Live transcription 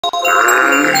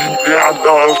Der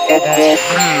dans Croboyz.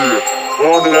 On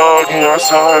est là dans la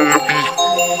salle de vie.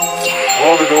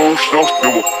 On est dans le schloss de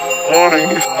moi. On est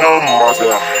nicht dans ma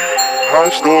terre.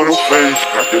 Heißt nur du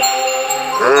Fähigkeiten.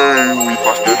 Hey, wie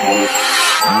passt der Mund?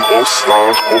 Die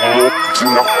Ostars Croboyz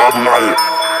sind nach Abnall.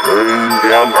 Hey,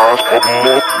 der dans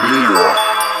Croboyz hier.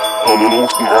 On est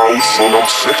los raus und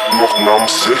am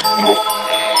 6. noch.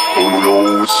 On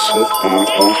los, hoch und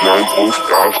groß, nein,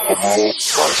 Ostars Croboyz.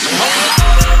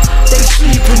 They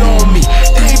sleeping on me,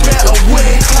 they better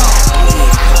wake up.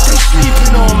 They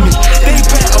sleeping on me, they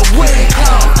better wake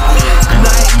up.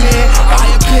 Nightmare,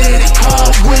 I appear, they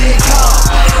can't wake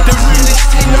up. The realest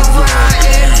thing around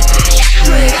here,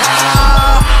 straight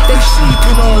up. They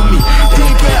sleeping on me,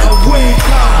 they better wake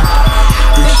up.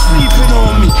 They sleeping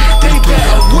on me, they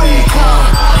better wake up.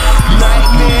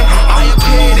 Nightmare, I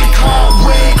appear, they can't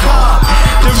wake up.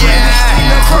 The realest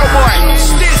thing around here,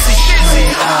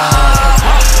 straight up.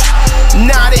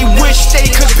 Now they wish they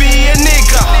could be a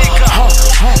nigga,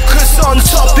 cause on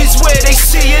top is where they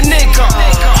see a nigga.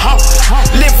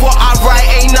 Live what I write,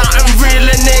 ain't nothing real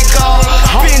a nigga.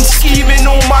 Been scheming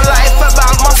all my life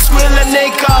about my squilla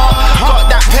nigga. Got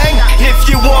that pen, if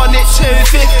you want it,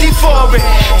 250 for it.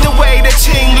 The way the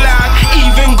ting line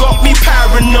even got me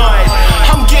paranoid.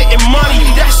 I'm getting money,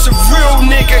 that's a real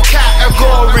nigga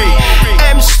category.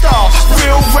 M-Star,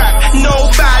 real rap,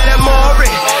 no Balamori.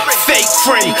 Fake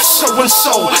friend,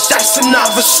 so-and-so, that's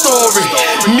another story.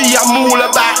 Me, I'm all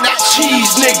about that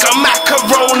cheese, nigga,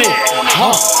 macaroni.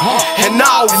 And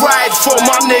I'll ride for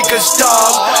my niggas,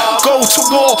 dog. Go to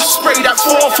war, spray that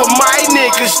fall for my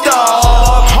niggas,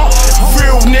 dog.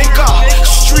 Real nigga,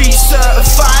 street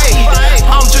certified.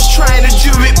 I'm just trying to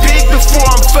do it big before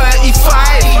I'm 35.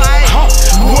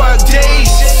 Work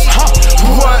days,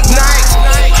 work nights.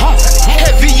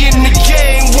 Heavy in the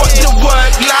game, what the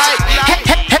work like?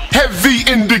 Heavy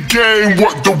in the game,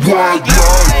 what the word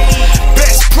like?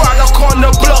 Best product on the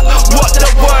block, what the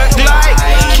work like?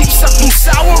 Keep something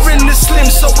sour in the slim,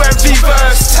 so every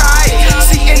verse tight.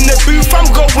 See in the booth, I'm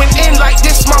going in like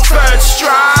this my third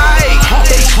strike.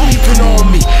 They sleeping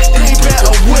on me, they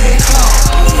better wake up.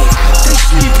 They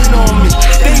sleeping on me,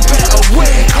 they better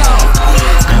wake up.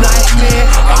 Nightmare,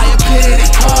 I appear,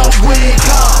 they can't wake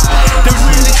up. The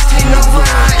realest thing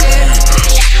around here,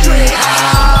 straight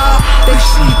up. They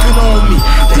sleeping on me,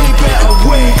 they better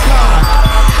wake up.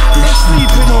 They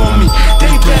sleeping on me, they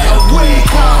better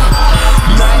wake up.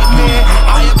 Nightmare,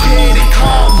 I appear, they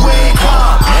can't wake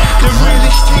up. The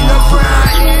realest thing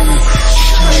around here,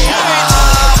 straight up.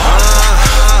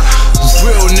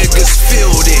 Real niggas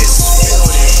feel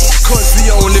this, cause we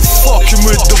only fucking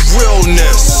with the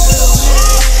realness.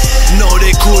 No,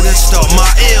 they couldn't stop my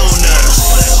illness.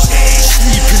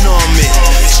 Sleeping on me,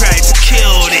 try to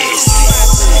kill this.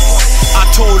 I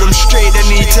told them straight they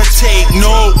need to take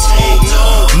note.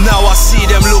 Now I see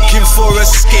them looking for a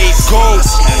scapegoat.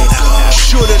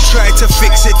 Should've tried to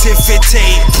fix it if it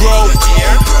ain't broke.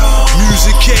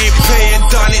 Music ain't paying,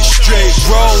 done it straight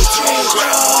road.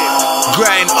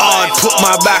 Grind hard, put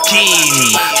my back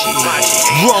in.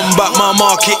 Run back my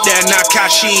market, then I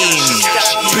cash in.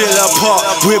 Build a pot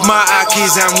with my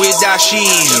Akis and with Dashin.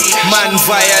 Man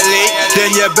violate,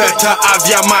 then you better have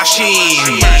your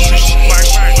machine.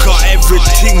 Got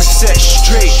everything set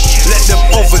straight. Let them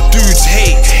other dudes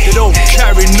hate. They don't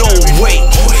carry no weight.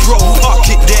 Bro,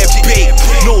 pocket their bait.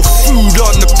 No food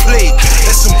on the plate.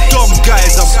 There's some dumb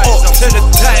guys, I'm up to the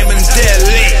time and they're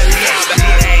late.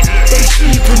 They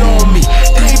sleeping on me,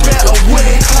 they better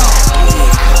wake up.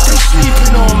 They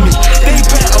sleeping on me, they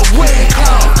better wake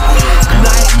up.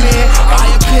 Nightmare,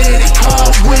 I appear, they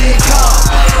can't wake up.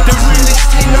 The realest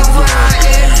thing around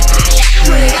here,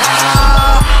 straight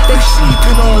up. They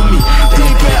sleeping on me,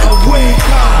 they better wake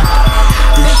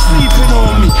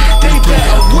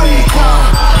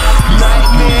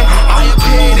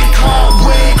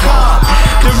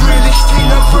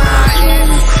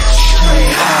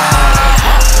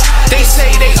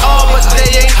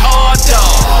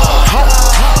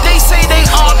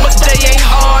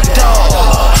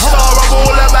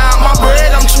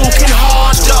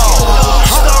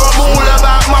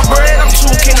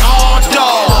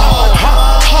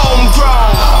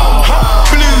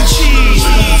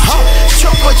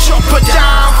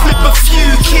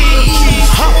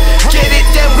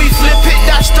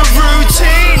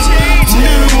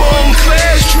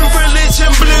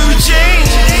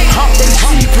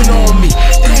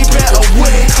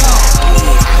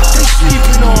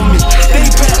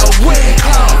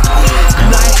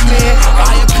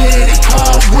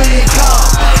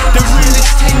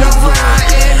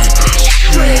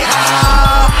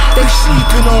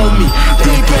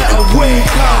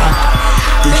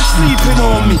sleeping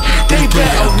on me, they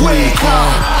better wake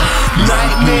up.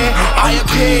 Nightmare, I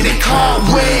appear, they can't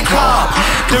wake up.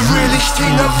 The realest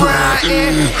thing around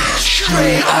here,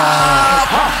 straight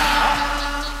up.